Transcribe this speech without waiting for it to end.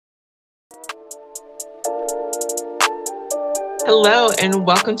Hello, and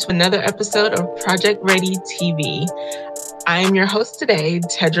welcome to another episode of Project Ready TV. I am your host today,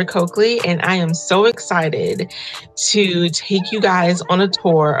 Tedra Coakley, and I am so excited to take you guys on a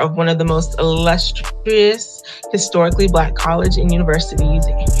tour of one of the most illustrious historically Black college and universities,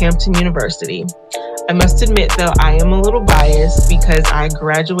 Hampton University. I must admit, though, I am a little biased because I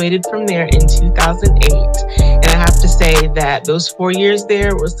graduated from there in 2008, and I have to say that those 4 years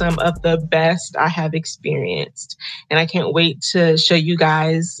there were some of the best I have experienced, and I can't wait to show you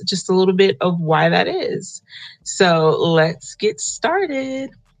guys just a little bit of why that is. So let's get started.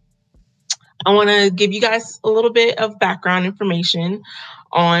 I want to give you guys a little bit of background information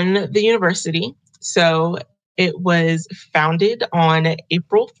on the university. So it was founded on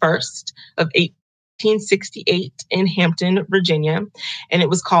April 1st of 1868 in Hampton, Virginia, and it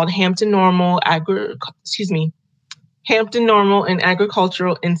was called Hampton Normal and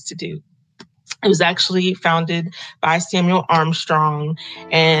Agricultural Institute. It was actually founded by Samuel Armstrong,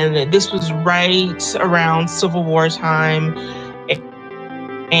 and this was right around Civil War time.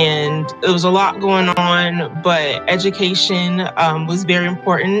 And there was a lot going on, but education was very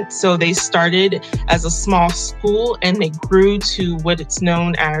important. So they started as a small school and they grew to what it's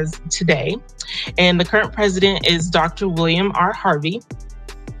known as today. And the current president is Dr. William R. Harvey.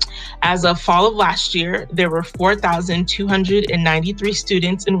 As of fall of last year, there were 4,293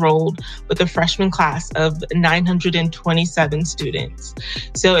 students enrolled with a freshman class of 927 students.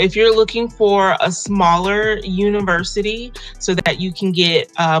 So if you're looking for a smaller university so that you can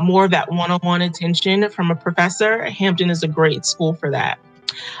get more of that one-on-one attention from a professor, Hampton is a great school for that.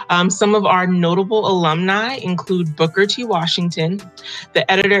 Some of our notable alumni include Booker T. Washington, the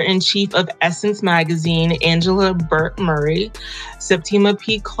editor-in-chief of Essence magazine, Angela Burt Murray, Septima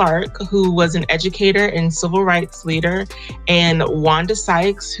P. Clark, who was an educator and civil rights leader, and Wanda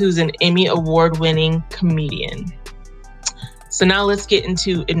Sykes, who's an Emmy award-winning comedian. So now let's get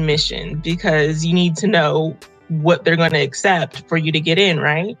into admission, because you need to know what they're going to accept for you to get in,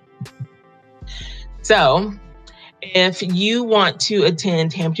 right? So if you want to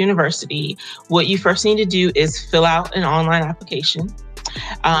attend Hampton University, what you first need to do is fill out an online application.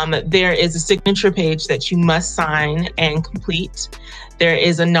 There is a signature page that you must sign and complete. There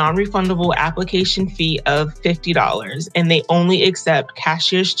is a non-refundable application fee of $50, and they only accept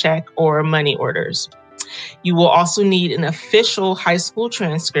cashier's check or money orders. You will also need an official high school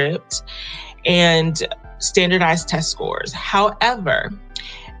transcript and standardized test scores. However,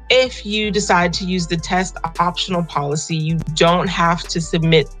 if you decide to use the test optional policy, you don't have to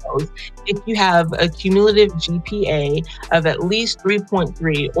submit those if you have a cumulative GPA of at least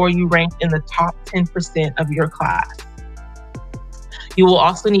 3.3 or you rank in the top 10% of your class. You will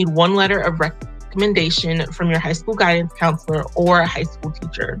also need one letter of recommendation from your high school guidance counselor or a high school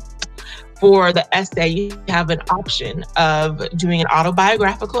teacher. For the essay, you have an option of doing an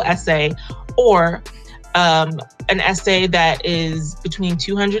autobiographical essay or an essay that is between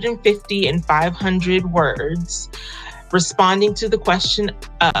 250 and 500 words, responding to the question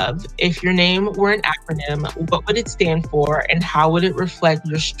of, if your name were an acronym, what would it stand for and how would it reflect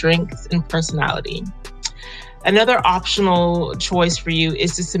your strengths and personality? Another optional choice for you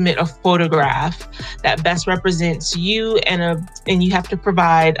is to submit a photograph that best represents you, and you have to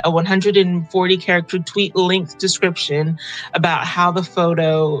provide a 140-character tweet-length description about how the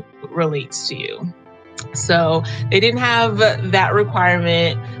photo relates to you. So they didn't have that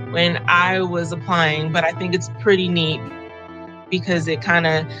requirement when I was applying, but I think it's pretty neat because it kind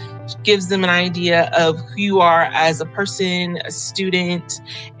of gives them an idea of who you are as a person, a student,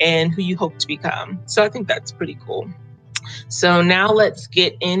 and who you hope to become. So I think that's pretty cool. So now let's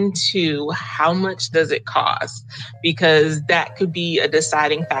get into how much does it cost, because that could be a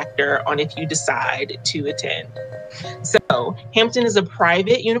deciding factor on if you decide to attend. So Hampton is a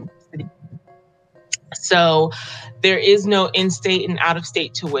private university. So there is no in-state and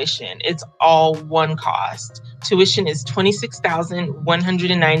out-of-state tuition. It's all one cost. Tuition is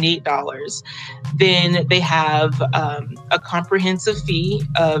 $26,198. Then they have a comprehensive fee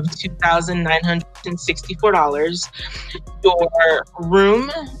of $2,964. Your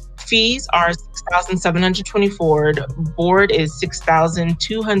room fees are $6,724. Board is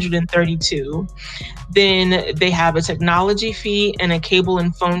 $6,232. Then they have a technology fee and a cable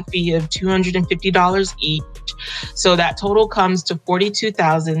and phone fee of $250 each. So that total comes to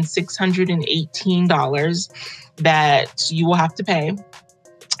 $42,618 that you will have to pay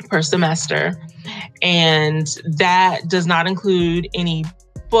per semester. And that does not include any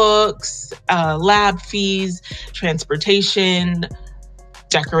books, lab fees, transportation,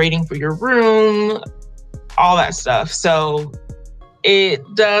 decorating for your room, all that stuff. So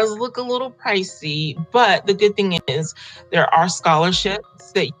It does look a little pricey, but the good thing is there are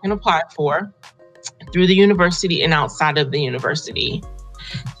scholarships that you can apply for through the university and outside of the university.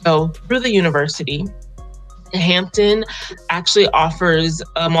 So through the university, Hampton actually offers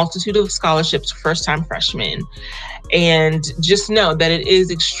a multitude of scholarships for first-time freshmen. And just know that it is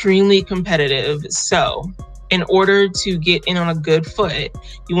extremely competitive. So in order to get in on a good foot,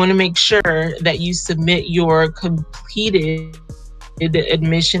 you want to make sure that you submit your completed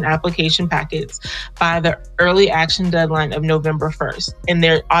admission application packets by the early action deadline of November 1st, and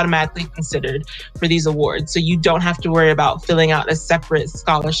they're automatically considered for these awards. So you don't have to worry about filling out a separate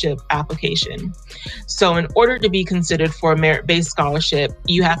scholarship application. So in order to be considered for a merit-based scholarship,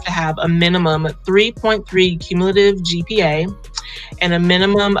 you have to have a minimum 3.3 cumulative GPA and a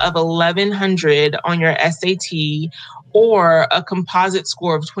minimum of 1,100 on your SAT or a composite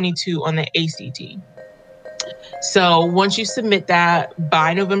score of 22 on the ACT. So once you submit that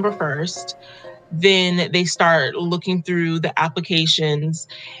by November 1st, then they start looking through the applications,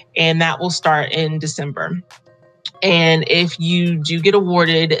 and that will start in December. And if you do get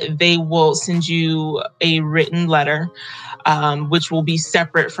awarded, they will send you a written letter, which will be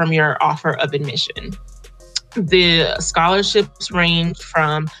separate from your offer of admission. The scholarships range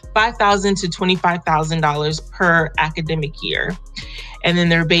from $5,000 to $25,000 per academic year. And then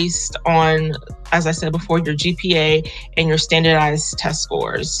they're based on, as I said before, your GPA and your standardized test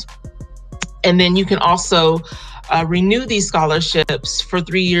scores. And then you can also renew these scholarships for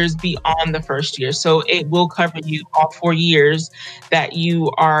 3 years beyond the first year. So it will cover you all 4 years that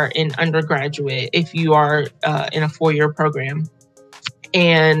you are in undergraduate if you are in a 4-year program.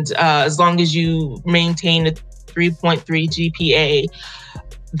 And as long as you maintain a 3.3 GPA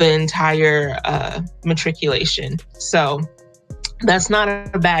the entire matriculation. So that's not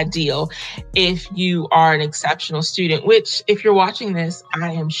a bad deal if you are an exceptional student, which if you're watching this,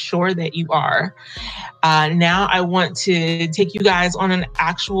 I am sure that you are. Now I want to take you guys on an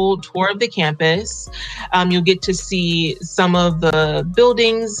actual tour of the campus. You'll get to see some of the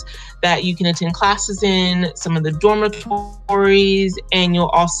buildings that you can attend classes in, some of the dormitories, and you'll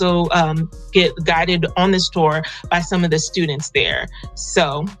also get guided on this tour by some of the students there.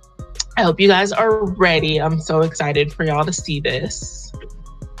 So I hope you guys are ready. I'm so excited for y'all to see this.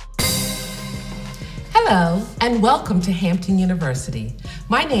 Hello, and welcome to Hampton University.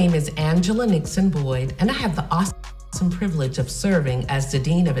 My name is Angela Nixon Boyd, and I have the awesome privilege of serving as the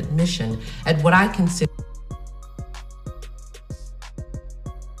Dean of Admission at what I consider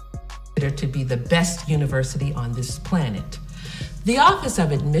to be the best university on this planet. The Office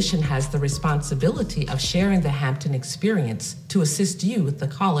of Admission has the responsibility of sharing the Hampton experience to assist you with the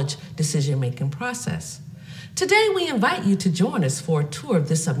college decision-making process. Today, we invite you to join us for a tour of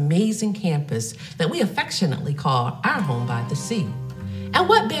this amazing campus that we affectionately call our home by the sea. And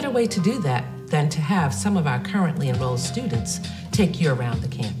what better way to do that than to have some of our currently enrolled students take you around the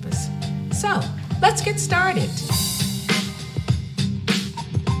campus. So, let's get started.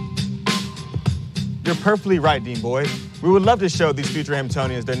 You're perfectly right, Dean Boyd. We would love to show these future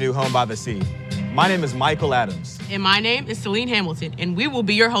Hamptonians their new home by the sea. My name is Michael Adams. And my name is Celine Hamilton, and we will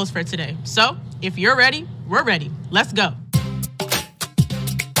be your hosts for today. So, if you're ready, we're ready. Let's go.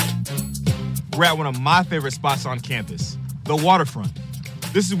 We're at one of my favorite spots on campus, the waterfront.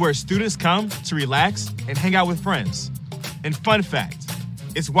 This is where students come to relax and hang out with friends. And fun fact,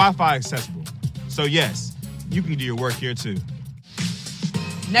 it's Wi-Fi accessible. So yes, you can do your work here too.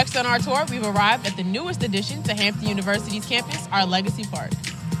 Next on our tour, we've arrived at the newest addition to Hampton University's campus, our Legacy Park.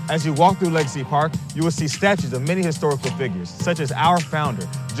 As you walk through Legacy Park, you will see statues of many historical figures, such as our founder,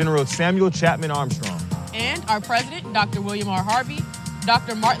 General Samuel Chapman Armstrong. And our president, Dr. William R. Harvey,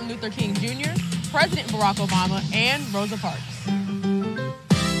 Dr. Martin Luther King Jr., President Barack Obama, and Rosa Parks.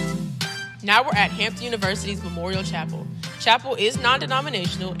 Now we're at Hampton University's Memorial Chapel. Chapel is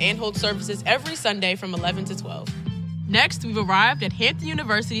non-denominational and holds services every Sunday from 11 to 12. Next, we've arrived at Hampton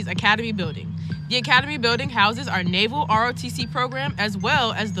University's Academy Building. The Academy Building houses our Naval ROTC program as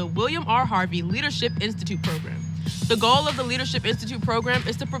well as the William R. Harvey Leadership Institute program. The goal of the Leadership Institute program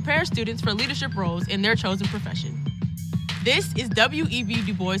is to prepare students for leadership roles in their chosen profession. This is W.E.B.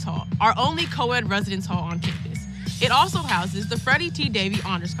 Du Bois Hall, our only co-ed residence hall on campus. It also houses the Freddie T. Davie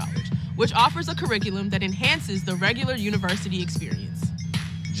Honors College, which offers a curriculum that enhances the regular university experience.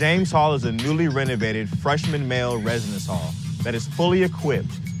 James Hall is a newly renovated freshman male residence hall that is fully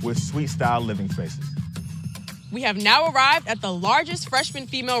equipped with suite-style living spaces. We have now arrived at the largest freshman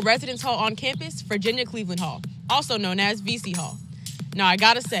female residence hall on campus, Virginia Cleveland Hall, also known as VC Hall. Now, I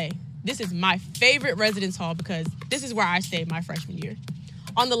gotta say, this is my favorite residence hall because this is where I stayed my freshman year.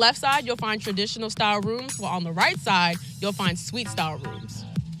 On the left side, you'll find traditional style rooms, while on the right side, you'll find suite style rooms.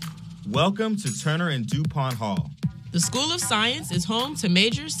 Welcome to Turner and DuPont Hall. The School of Science is home to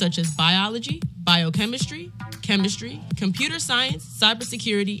majors such as biology, biochemistry, chemistry, computer science,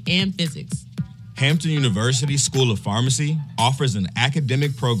 cybersecurity, and physics. Hampton University School of Pharmacy offers an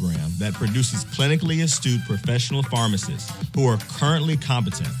academic program that produces clinically astute professional pharmacists who are currently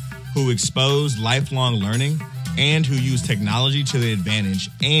competent, who expose lifelong learning, and who use technology to their advantage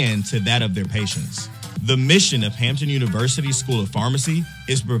and to that of their patients. The mission of Hampton University School of Pharmacy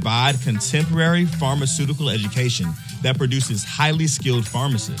is to provide contemporary pharmaceutical education that produces highly skilled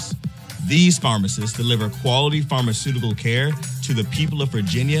pharmacists. These pharmacists deliver quality pharmaceutical care to the people of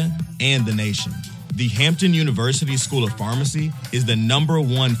Virginia and the nation. The Hampton University School of Pharmacy is the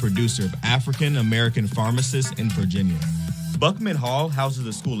 #1 producer of African American pharmacists in Virginia. Buckman Hall houses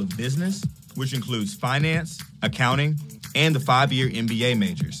the School of Business, which includes finance, accounting, and the 5-year MBA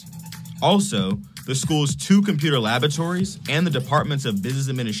majors. Also, the school's 2 computer laboratories and the departments of business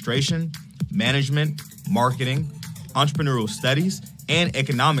administration, management, marketing, entrepreneurial studies, and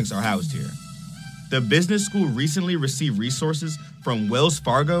economics are housed here. The business school recently received resources from Wells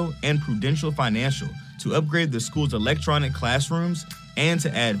Fargo and Prudential Financial to upgrade the school's electronic classrooms and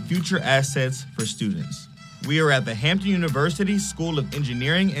to add future assets for students. We are at the Hampton University School of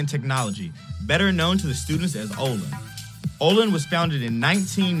Engineering and Technology, better known to the students as Olin. Olin was founded in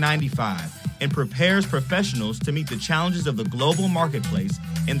 1995 and prepares professionals to meet the challenges of the global marketplace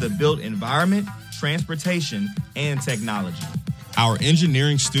in the built environment, transportation, and technology. Our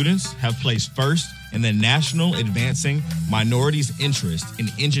engineering students have placed first in the National Advancing Minorities' Interest in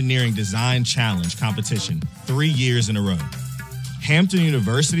Engineering Design Challenge competition 3 years in a row. Hampton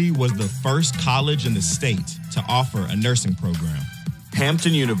University was the first college in the state to offer a nursing program.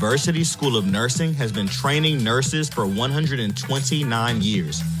 Hampton University School of Nursing has been training nurses for 129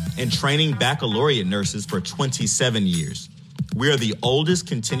 years and training baccalaureate nurses for 27 years. We are the oldest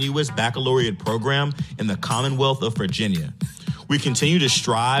continuous baccalaureate program in the Commonwealth of Virginia. We continue to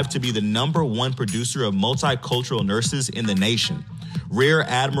strive to be the #1 producer of multicultural nurses in the nation. Rear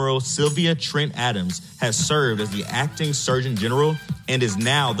Admiral Sylvia Trent Adams has served as the acting Surgeon General and is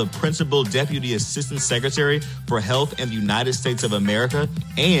now the Principal Deputy Assistant Secretary for Health in the United States of America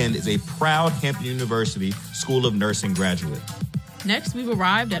and is a proud Hampton University School of Nursing graduate. Next, we've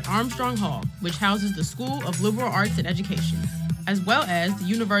arrived at Armstrong Hall, which houses the School of Liberal Arts and Education, as well as the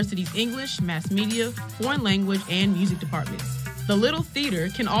university's English, Mass Media, Foreign Language, and Music departments. The Little Theater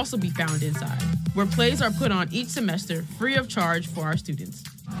can also be found inside, where plays are put on each semester free of charge for our students.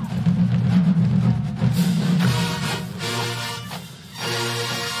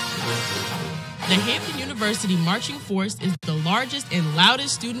 The Hampton University Marching Force is the largest and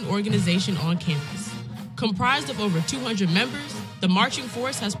loudest student organization on campus. Comprised of over 200 members, the Marching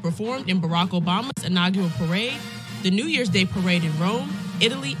Force has performed in Barack Obama's inaugural parade, the New Year's Day parade in Rome,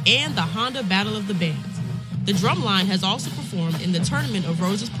 Italy, and the Honda Battle of the Bands. The drumline has also performed in the Tournament of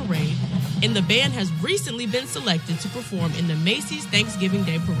Roses parade, and the band has recently been selected to perform in the Macy's Thanksgiving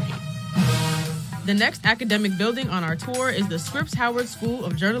Day parade. The next academic building on our tour is the Scripps Howard School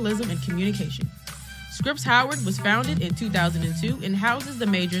of Journalism and Communication. Scripps Howard was founded in 2002 and houses the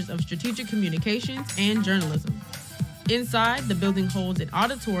majors of Strategic Communications and Journalism. Inside, the building holds an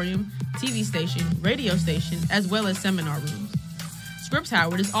auditorium, TV station, radio station, as well as seminar rooms. Scripps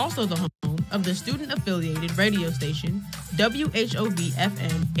Howard is also the home of the student-affiliated radio station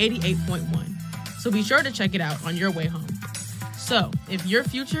WHOV-FM 88.1, so be sure to check it out on your way home. So, if your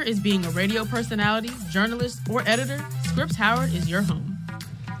future is being a radio personality, journalist, or editor, Scripps Howard is your home.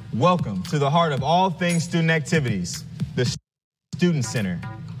 Welcome to the heart of all things student activities, the Student Center.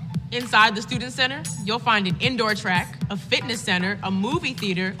 Inside the Student Center, you'll find an indoor track, a fitness center, a movie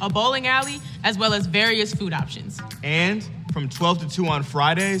theater, a bowling alley, as well as various food options. And from 12 to 2 on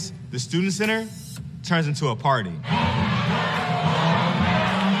Fridays, the Student Center turns into a party.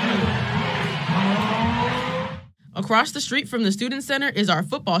 Across the street from the Student Center is our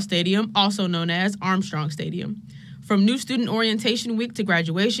football stadium, also known as Armstrong Stadium. From new student orientation week to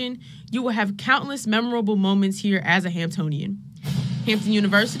graduation, you will have countless memorable moments here as a Hamptonian. Hampton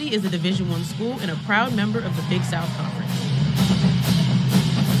University is a Division I school and a proud member of the Big South Conference.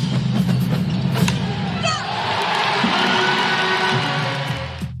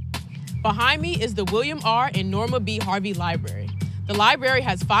 Behind me is the William R. and Norma B. Harvey Library. The library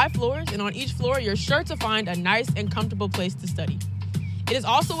has 5 floors, and on each floor, you're sure to find a nice and comfortable place to study. It is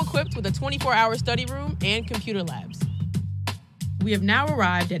also equipped with a 24-hour study room and computer labs. We have now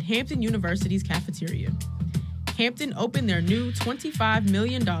arrived at Hampton University's cafeteria. Hampton opened their new $25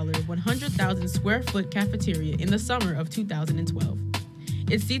 million, 100,000 square foot cafeteria in the summer of 2012.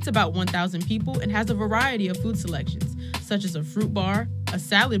 It seats about 1,000 people and has a variety of food selections, such as a fruit bar, a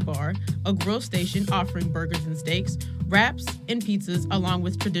salad bar, a grill station offering burgers and steaks, wraps, and pizzas, along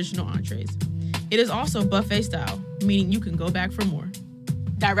with traditional entrees. It is also buffet style, meaning you can go back for more.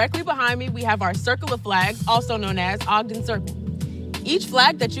 Directly behind me, we have our circle of flags, also known as Ogden Circle. Each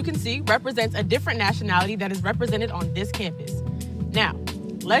flag that you can see represents a different nationality that is represented on this campus. Now,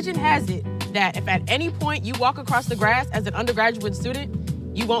 legend has it that if at any point you walk across the grass as an undergraduate student,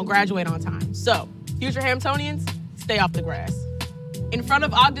 you won't graduate on time. So, future Hamptonians, stay off the grass. In front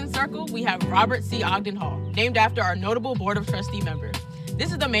of Ogden Circle, we have Robert C. Ogden Hall, named after our notable Board of Trustee member.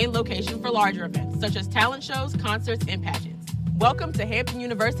 This is the main location for larger events, such as talent shows, concerts, and pageants. Welcome to Hampton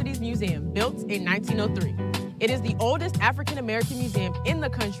University's museum, built in 1903. It is the oldest African-American museum in the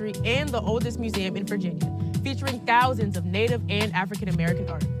country and the oldest museum in Virginia, featuring thousands of Native and African-American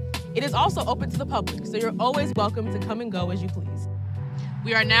art. It is also open to the public, so you're always welcome to come and go as you please.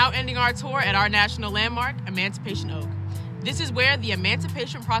 We are now ending our tour at our national landmark, Emancipation Oak. This is where the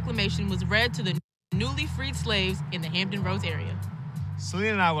Emancipation Proclamation was read to the newly freed slaves in the Hampton Roads area.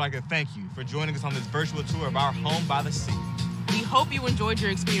 Selena and I would like to thank you for joining us on this virtual tour of our home by the sea. We hope you enjoyed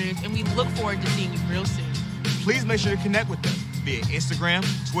your experience, and we look forward to seeing you real soon. Please make sure to connect with us via Instagram,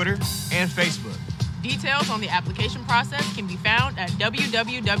 Twitter, and Facebook. Details on the application process can be found at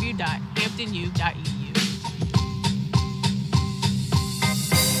www.hamptonu.edu.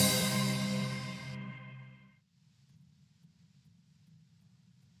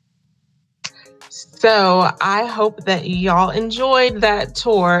 So I hope that y'all enjoyed that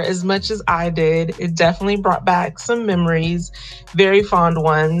tour as much as I did. It definitely brought back some memories, very fond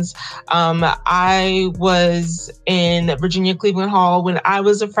ones. I was in Virginia Cleveland Hall when I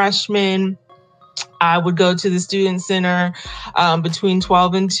was a freshman. I would go to the Student Center between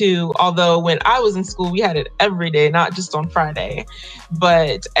 12 and 2, although when I was in school, we had it every day, not just on Friday.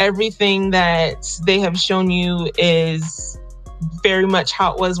 But everything that they have shown you is very much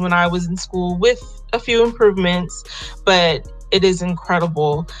how it was when I was in school, with a few improvements, but it is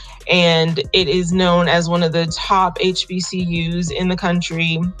incredible. And it is known as one of the top HBCUs in the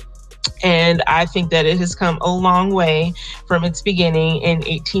country. And I think that it has come a long way from its beginning in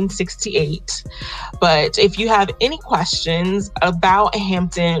 1868. But if you have any questions about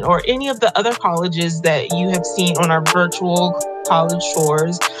Hampton or any of the other colleges that you have seen on our virtual college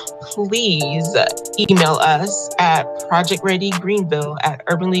tours, please email us at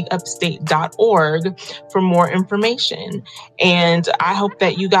projectreadygreenville@urbanleagueupstate.org for more information. And I hope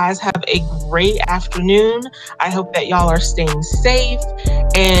that you guys have a great afternoon. I hope that y'all are staying safe,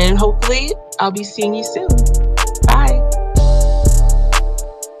 and hopefully I'll be seeing you soon.